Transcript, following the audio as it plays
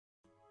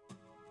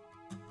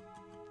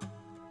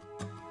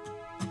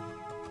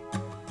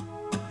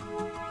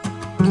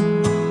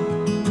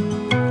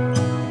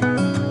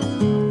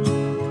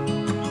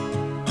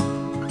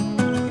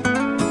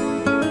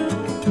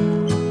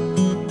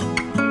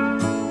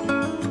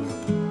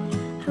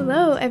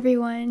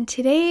everyone.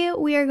 Today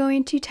we are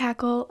going to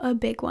tackle a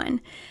big one.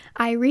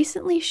 I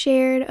recently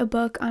shared a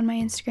book on my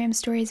Instagram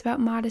stories about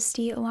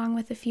modesty along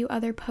with a few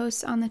other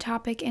posts on the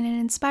topic, and it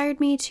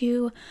inspired me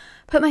to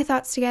put my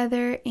thoughts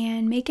together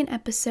and make an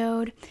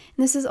episode.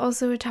 And this is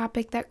also a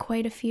topic that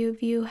quite a few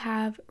of you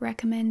have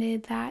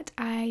recommended that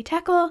I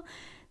tackle,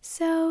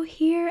 so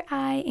here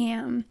I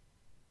am.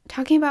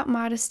 Talking about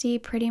modesty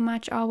pretty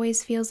much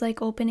always feels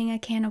like opening a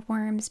can of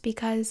worms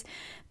because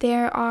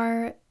there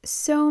are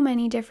so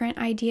many different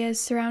ideas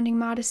surrounding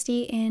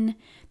modesty in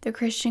the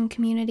Christian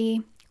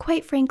community.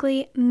 Quite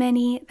frankly,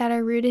 many that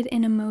are rooted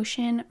in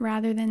emotion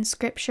rather than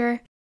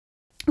scripture.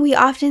 We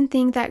often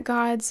think that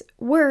God's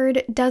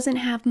word doesn't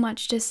have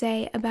much to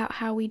say about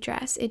how we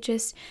dress. It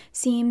just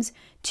seems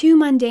too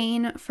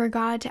mundane for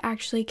God to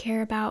actually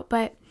care about,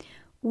 but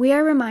we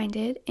are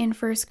reminded in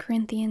 1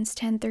 Corinthians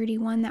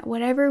 10:31 that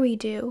whatever we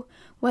do,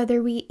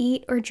 whether we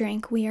eat or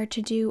drink, we are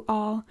to do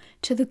all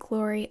to the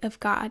glory of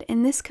God.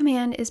 And this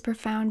command is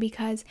profound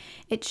because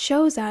it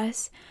shows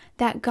us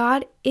that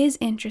God is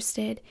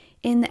interested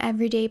in the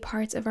everyday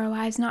parts of our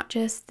lives, not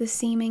just the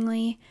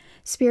seemingly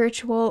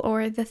spiritual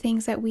or the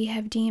things that we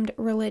have deemed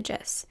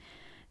religious.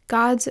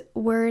 God's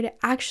word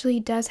actually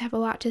does have a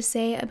lot to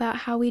say about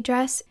how we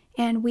dress,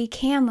 and we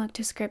can look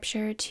to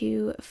scripture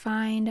to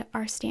find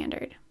our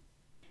standard.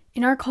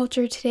 In our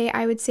culture today,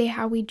 I would say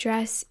how we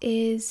dress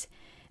is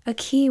a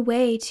key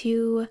way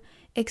to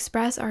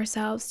express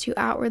ourselves, to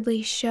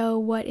outwardly show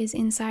what is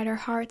inside our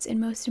hearts,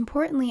 and most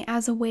importantly,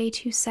 as a way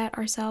to set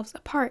ourselves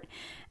apart.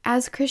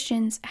 As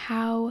Christians,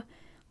 how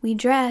we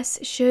dress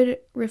should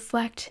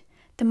reflect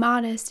the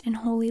modest and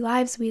holy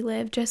lives we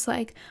live, just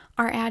like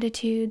our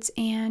attitudes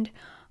and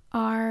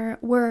our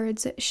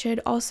words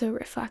should also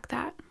reflect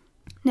that.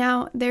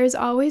 Now, there's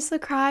always the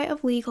cry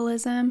of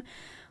legalism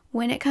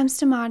when it comes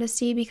to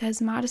modesty,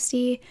 because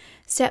modesty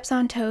steps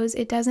on toes.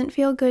 It doesn't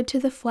feel good to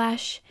the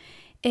flesh.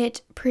 It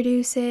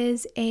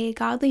produces a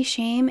godly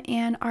shame,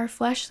 and our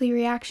fleshly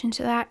reaction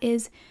to that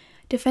is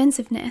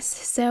defensiveness.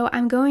 So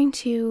I'm going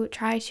to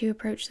try to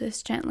approach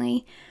this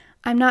gently.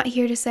 I'm not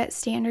here to set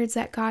standards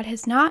that God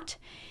has not,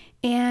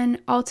 and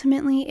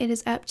ultimately it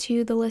is up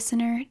to the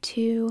listener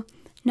to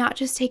not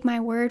just take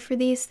my word for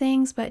these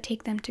things, but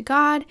take them to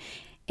God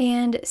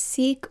and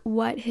seek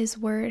what His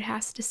word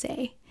has to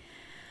say.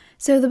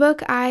 So the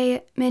book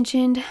I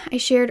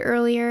shared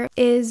earlier,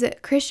 is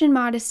Christian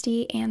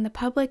Modesty and the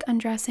Public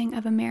Undressing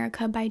of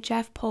America by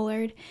Jeff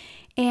Pollard,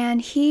 and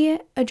he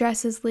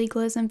addresses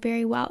legalism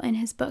very well in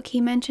his book.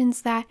 He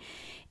mentions that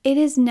it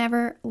is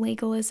never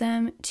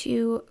legalism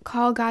to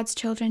call God's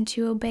children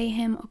to obey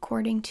Him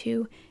according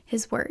to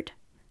His word.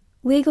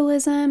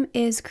 Legalism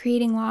is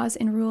creating laws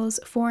and rules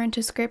foreign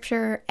to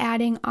Scripture,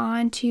 adding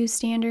on to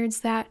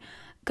standards that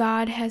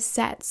God has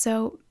set.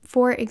 So,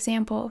 for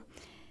example,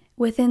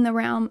 within the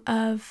realm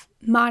of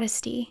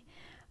modesty,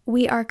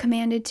 we are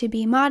commanded to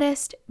be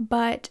modest,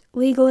 but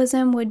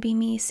legalism would be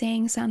me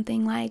saying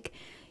something like,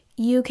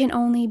 you can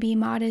only be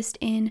modest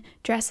in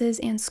dresses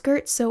and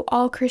skirts, so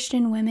all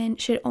Christian women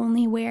should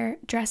only wear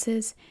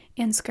dresses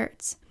and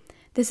skirts.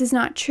 This is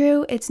not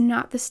true. It's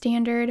not the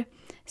standard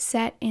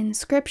set in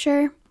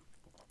Scripture.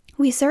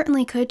 We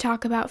certainly could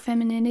talk about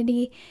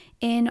femininity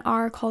in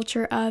our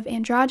culture of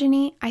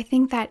androgyny. I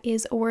think that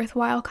is a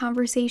worthwhile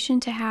conversation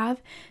to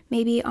have,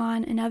 maybe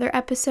on another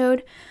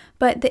episode.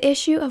 But the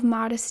issue of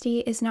modesty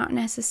is not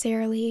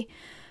necessarily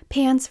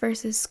pants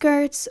versus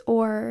skirts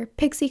or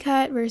pixie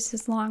cut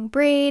versus long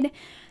braid.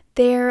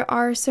 There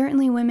are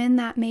certainly women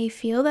that may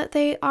feel that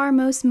they are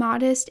most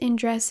modest in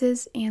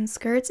dresses and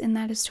skirts, and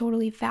that is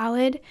totally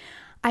valid.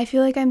 I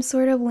feel like I'm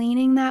sort of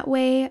leaning that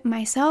way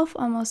myself,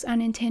 almost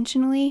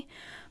unintentionally.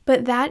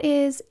 But that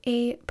is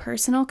a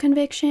personal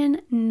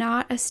conviction,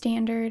 not a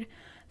standard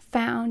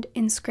found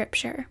in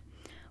Scripture.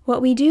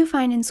 What we do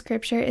find in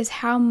Scripture is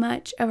how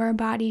much of our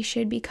body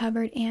should be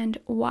covered and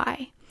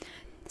why.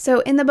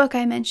 So in the book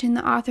I mentioned,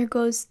 the author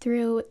goes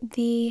through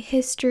the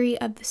history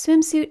of the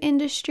swimsuit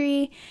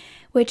industry,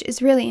 which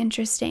is really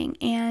interesting.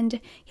 And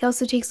he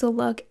also takes a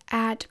look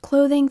at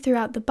clothing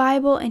throughout the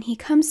Bible, and he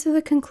comes to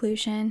the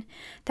conclusion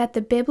that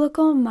the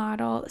biblical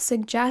model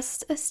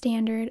suggests a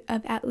standard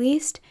of at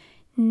least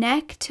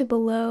neck to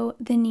below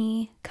the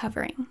knee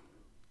covering.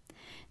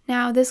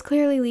 Now, this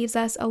clearly leaves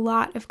us a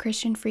lot of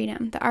Christian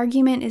freedom. The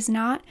argument is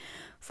not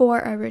for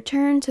a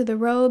return to the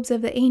robes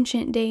of the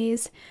ancient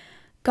days.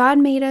 God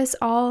made us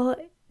all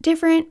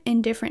different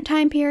in different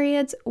time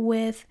periods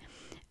with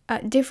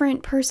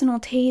different personal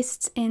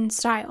tastes and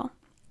style.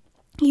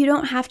 You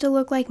don't have to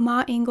look like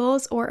Ma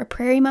Ingalls or a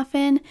prairie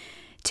muffin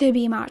to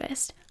be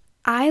modest.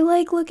 I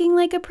like looking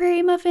like a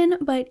prairie muffin,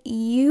 but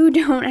you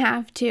don't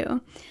have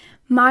to.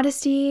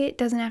 Modesty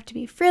doesn't have to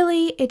be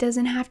frilly. It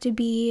doesn't have to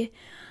be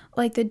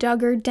like the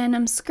Duggar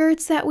denim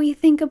skirts that we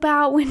think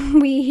about when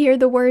we hear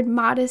the word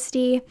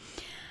modesty.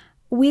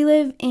 We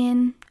live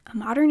in a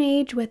modern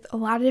age with a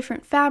lot of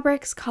different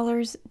fabrics,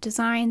 colors,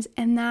 designs,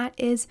 and that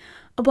is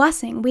a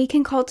blessing. We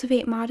can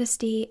cultivate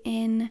modesty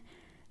in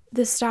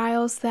the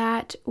styles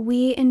that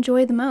we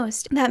enjoy the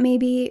most. That may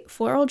be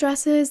floral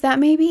dresses, that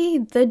may be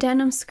the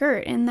denim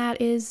skirt, and that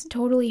is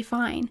totally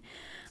fine.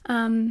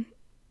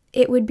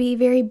 It would be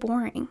very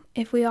boring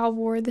if we all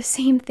wore the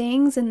same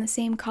things in the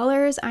same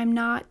colors. I'm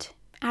not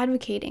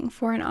advocating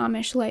for an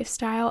Amish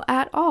lifestyle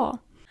at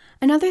all.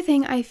 Another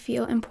thing I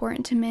feel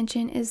important to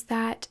mention is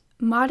that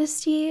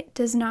modesty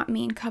does not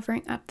mean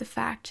covering up the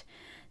fact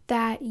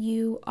that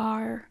you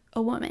are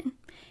a woman.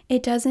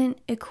 It doesn't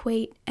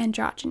equate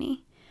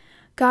androgyny.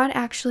 God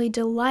actually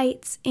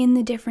delights in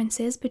the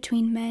differences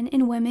between men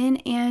and women,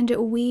 and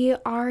we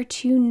are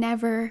to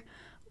never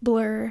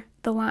blur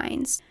the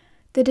lines.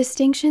 The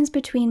distinctions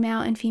between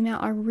male and female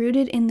are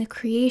rooted in the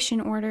creation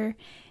order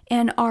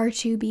and are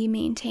to be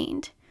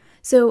maintained.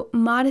 So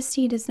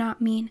modesty does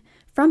not mean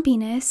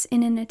frumpiness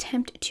in an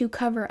attempt to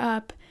cover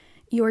up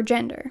your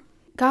gender.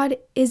 God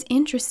is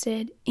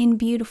interested in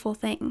beautiful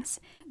things.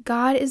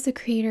 God is the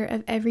creator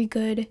of every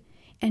good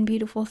and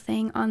beautiful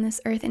thing on this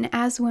earth. And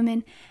as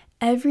women,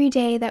 every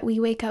day that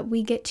we wake up,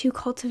 we get to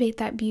cultivate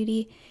that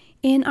beauty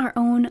in our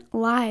own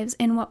lives,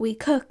 in what we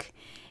cook,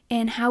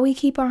 and how we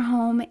keep our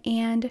home,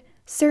 and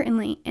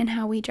certainly in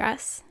how we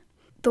dress.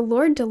 The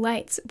Lord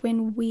delights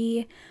when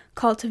we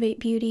cultivate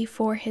beauty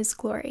for His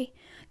glory.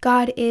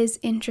 God is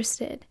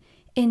interested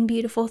in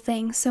beautiful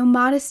things. So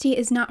modesty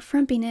is not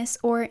frumpiness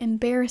or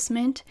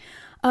embarrassment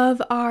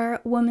of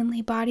our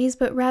womanly bodies,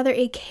 but rather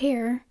a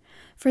care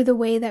for the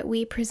way that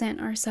we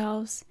present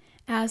ourselves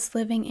as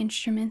living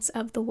instruments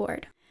of the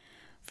Lord.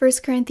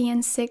 1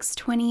 Corinthians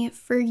 6:20,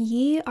 "For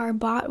ye are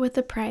bought with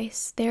a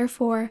price,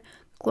 therefore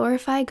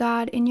glorify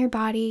God in your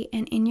body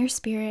and in your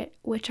spirit,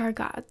 which are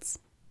God's."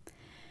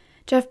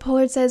 Jeff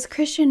Pollard says,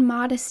 "Christian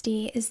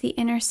modesty is the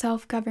inner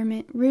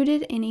self-government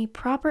rooted in a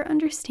proper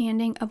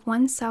understanding of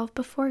oneself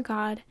before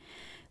God,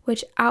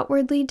 which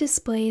outwardly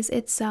displays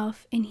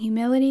itself in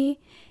humility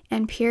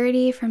and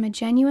purity from a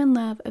genuine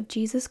love of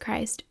Jesus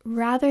Christ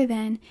rather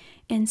than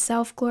in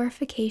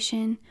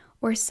self-glorification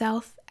or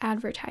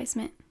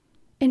self-advertisement."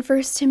 In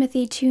 1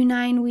 Timothy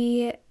 2:9,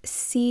 we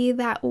see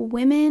that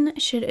women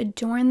should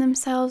adorn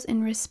themselves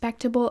in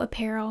respectable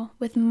apparel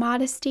with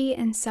modesty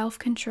and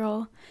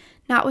self-control,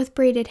 not with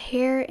braided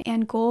hair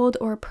and gold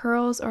or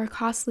pearls or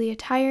costly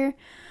attire,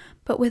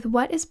 but with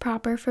what is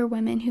proper for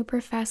women who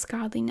profess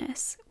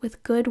godliness,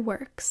 with good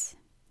works.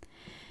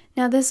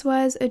 Now, this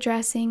was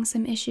addressing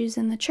some issues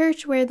in the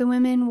church where the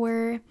women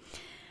were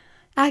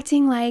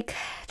acting like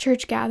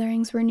church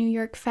gatherings were New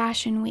York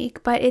Fashion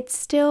Week, but it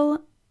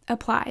still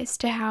applies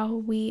to how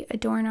we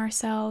adorn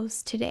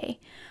ourselves today.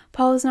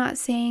 Paul is not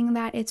saying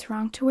that it's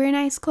wrong to wear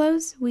nice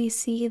clothes. We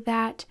see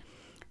that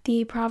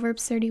the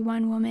Proverbs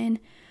 31 woman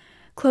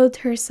clothed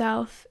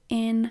herself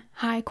in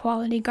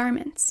high-quality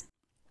garments.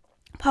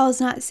 Paul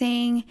is not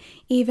saying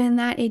even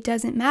that it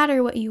doesn't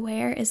matter what you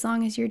wear as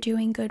long as you're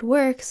doing good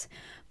works,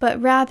 but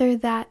rather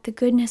that the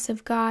goodness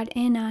of God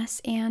in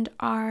us and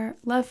our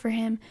love for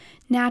Him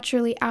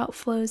naturally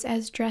outflows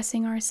as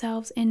dressing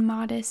ourselves in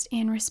modest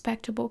and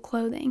respectable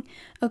clothing,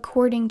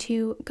 according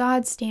to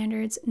God's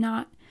standards,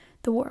 not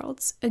the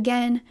world's.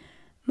 Again,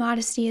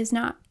 modesty is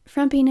not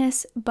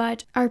frumpiness,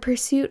 but our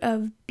pursuit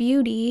of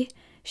beauty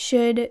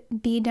should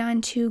be done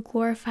to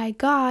glorify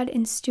God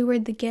and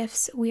steward the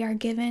gifts we are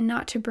given,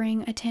 not to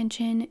bring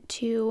attention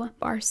to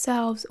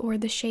ourselves or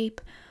the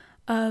shape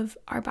of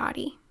our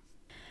body.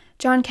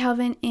 John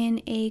Calvin,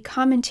 in a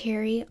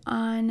commentary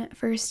on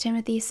 1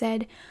 Timothy,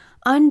 said,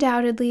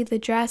 "Undoubtedly the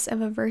dress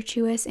of a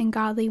virtuous and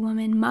godly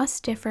woman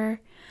must differ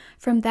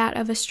from that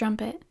of a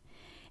strumpet.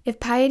 If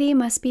piety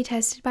must be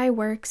tested by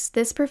works,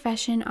 this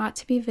profession ought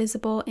to be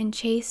visible in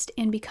chaste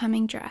and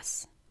becoming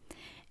dress.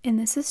 And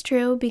this is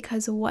true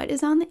because what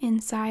is on the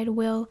inside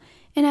will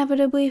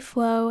inevitably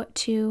flow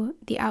to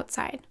the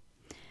outside."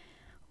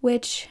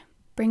 Which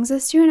brings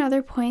us to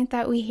another point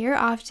that we hear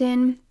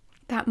often,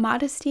 that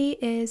modesty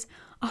is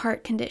a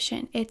heart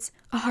condition. It's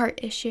a heart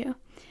issue.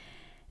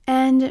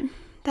 And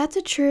that's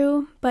a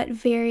true but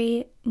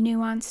very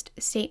nuanced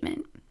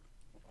statement.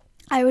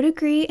 I would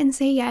agree and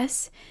say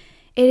yes,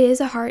 it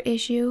is a heart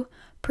issue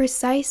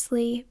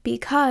precisely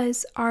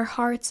because our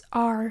hearts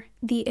are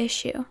the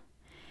issue.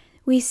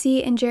 We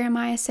see in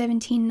Jeremiah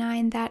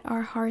 17:9 that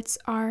our hearts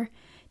are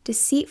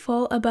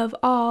deceitful above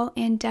all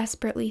and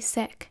desperately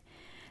sick.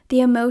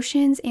 The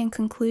emotions and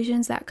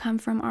conclusions that come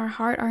from our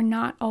heart are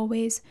not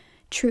always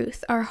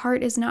truth. Our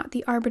heart is not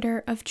the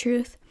arbiter of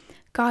truth.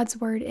 God's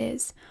word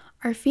is.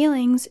 Our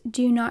feelings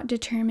do not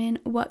determine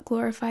what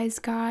glorifies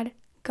God.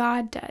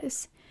 God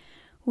does.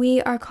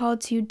 We are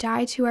called to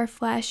die to our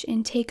flesh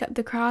and take up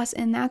the cross,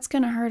 and that's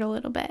going to hurt a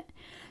little bit.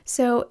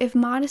 So if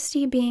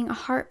modesty being a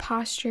heart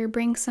posture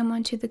brings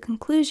someone to the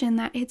conclusion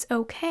that it's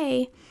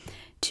okay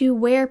to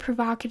wear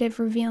provocative,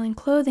 revealing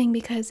clothing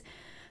because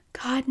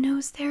God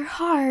knows their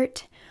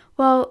heart,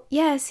 well,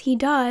 yes, He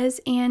does,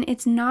 and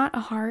it's not a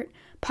heart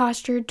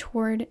postured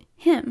toward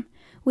Him.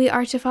 We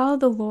are to follow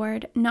the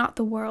Lord, not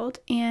the world,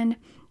 and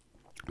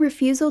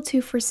refusal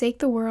to forsake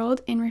the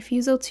world and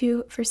refusal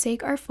to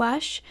forsake our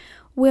flesh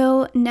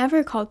will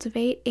never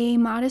cultivate a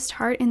modest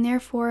heart, and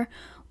therefore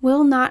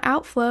will not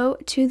outflow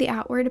to the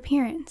outward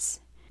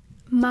appearance.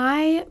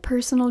 My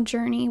personal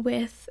journey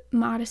with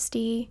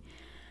modesty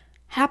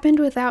happened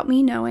without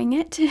me knowing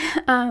it.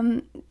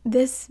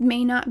 This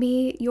may not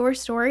be your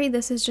story.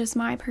 This is just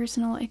my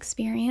personal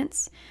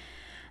experience.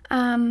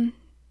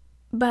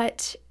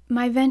 But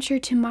my venture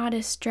to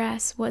modest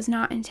dress was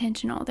not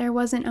intentional. There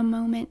wasn't a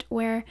moment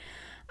where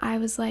I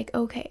was like,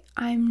 okay,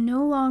 I'm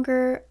no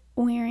longer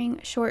wearing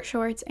short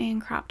shorts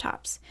and crop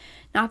tops.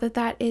 Not that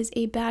that is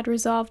a bad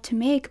resolve to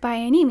make by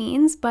any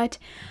means, but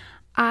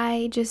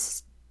I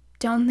just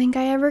don't think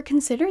I ever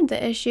considered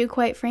the issue,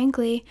 quite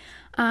frankly.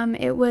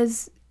 It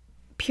was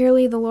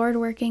purely the Lord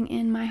working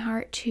in my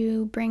heart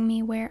to bring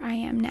me where I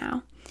am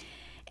now.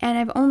 And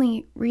I've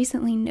only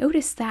recently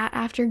noticed that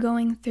after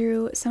going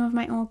through some of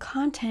my old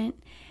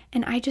content,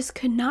 and I just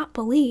could not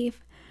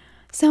believe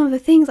some of the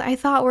things I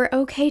thought were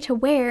okay to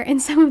wear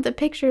and some of the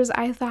pictures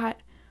I thought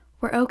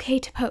were okay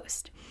to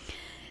post.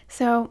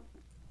 So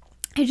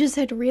I just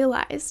had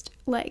realized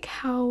like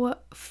how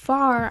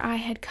far I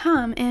had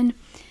come, and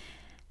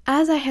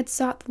as I had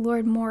sought the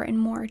Lord more and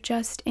more,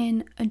 just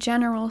in a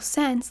general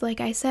sense, like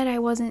I said, I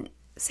wasn't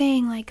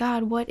saying like,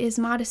 God, what is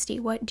modesty?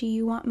 What do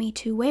you want me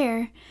to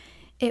wear?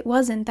 It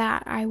wasn't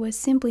that. I was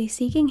simply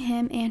seeking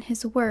Him and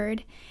His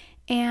Word,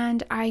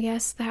 and I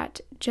guess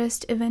that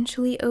just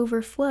eventually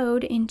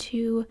overflowed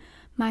into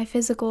my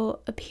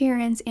physical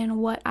appearance and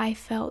what I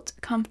felt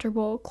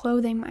comfortable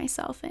clothing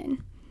myself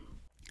in.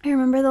 I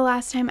remember the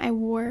last time I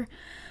wore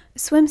a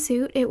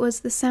swimsuit. It was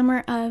the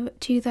summer of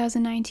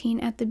 2019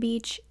 at the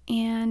beach,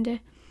 and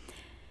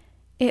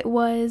it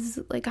was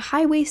like a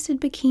high-waisted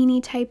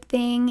bikini type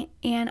thing,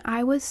 and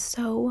I was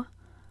so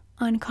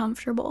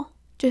uncomfortable.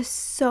 Just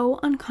so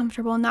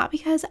uncomfortable. Not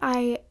because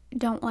I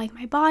don't like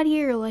my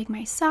body or like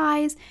my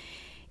size.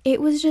 It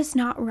was just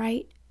not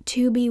right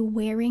to be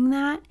wearing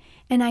that,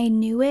 and I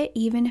knew it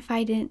even if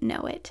I didn't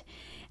know it.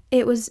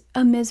 It was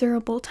a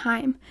miserable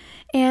time,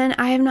 and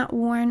I have not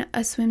worn a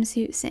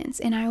swimsuit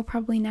since, and I will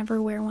probably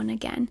never wear one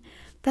again.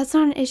 That's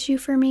not an issue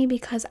for me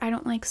because I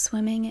don't like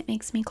swimming. It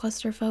makes me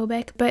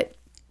claustrophobic. But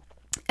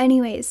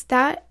anyways,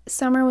 that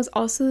summer was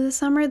also the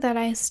summer that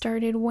I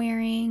started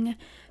wearing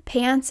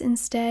pants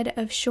instead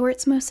of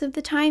shorts most of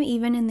the time,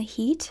 even in the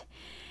heat.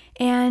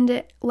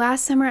 And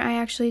last summer, I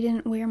actually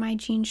didn't wear my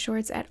jean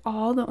shorts at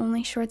all. The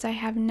only shorts I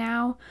have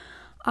now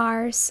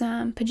are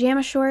some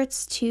pajama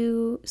shorts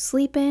to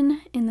sleep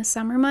in the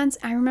summer months.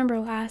 I remember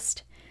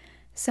last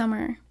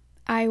summer,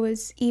 I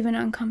was even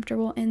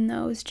uncomfortable in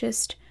those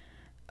just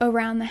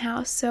around the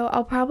house. So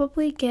I'll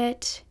probably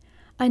get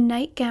a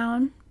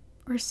nightgown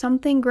or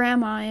something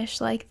grandma-ish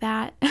like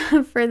that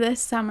for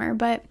this summer.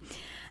 But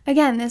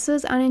again, this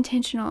was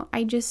unintentional.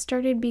 I just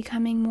started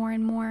becoming more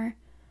and more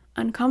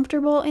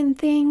uncomfortable in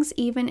things,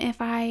 even if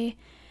I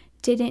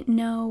didn't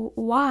know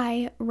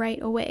why right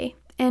away.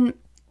 And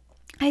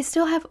I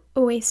still have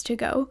a ways to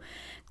go.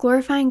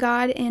 Glorifying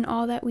God in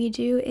all that we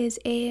do is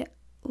a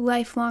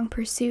lifelong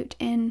pursuit,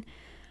 and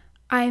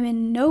I'm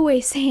in no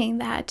way saying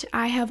that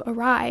I have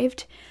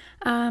arrived,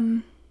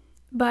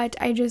 but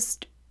I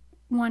just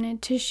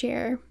wanted to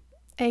share,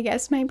 I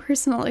guess, my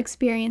personal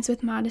experience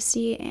with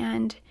modesty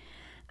and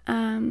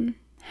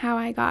how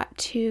I got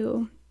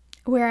to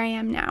where I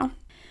am now.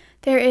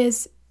 There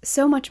is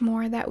so much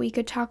more that we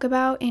could talk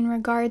about in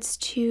regards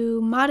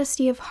to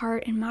modesty of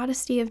heart and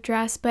modesty of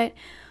dress, but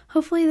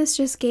hopefully this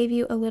just gave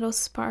you a little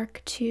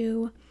spark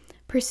to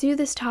pursue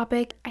this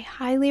topic. I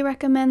highly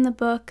recommend the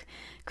book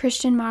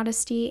Christian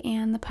Modesty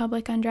and the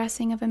Public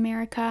Undressing of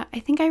America. I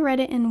think I read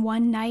it in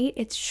one night.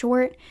 It's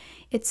short,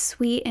 it's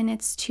sweet, and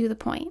it's to the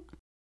point.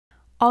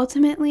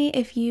 Ultimately,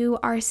 if you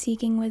are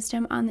seeking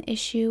wisdom on the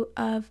issue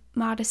of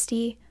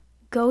modesty,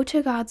 go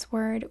to God's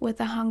Word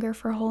with a hunger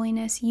for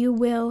holiness. You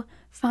will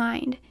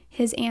find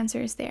His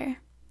answers there.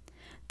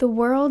 The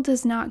world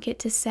does not get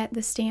to set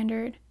the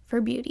standard for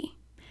beauty.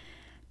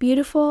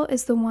 Beautiful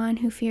is the one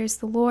who fears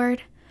the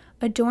Lord,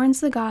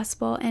 adorns the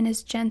gospel, and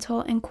is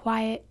gentle and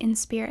quiet in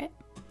spirit.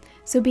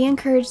 So be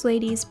encouraged,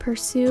 ladies.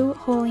 Pursue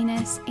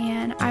holiness,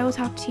 and I will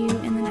talk to you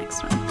in the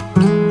next one.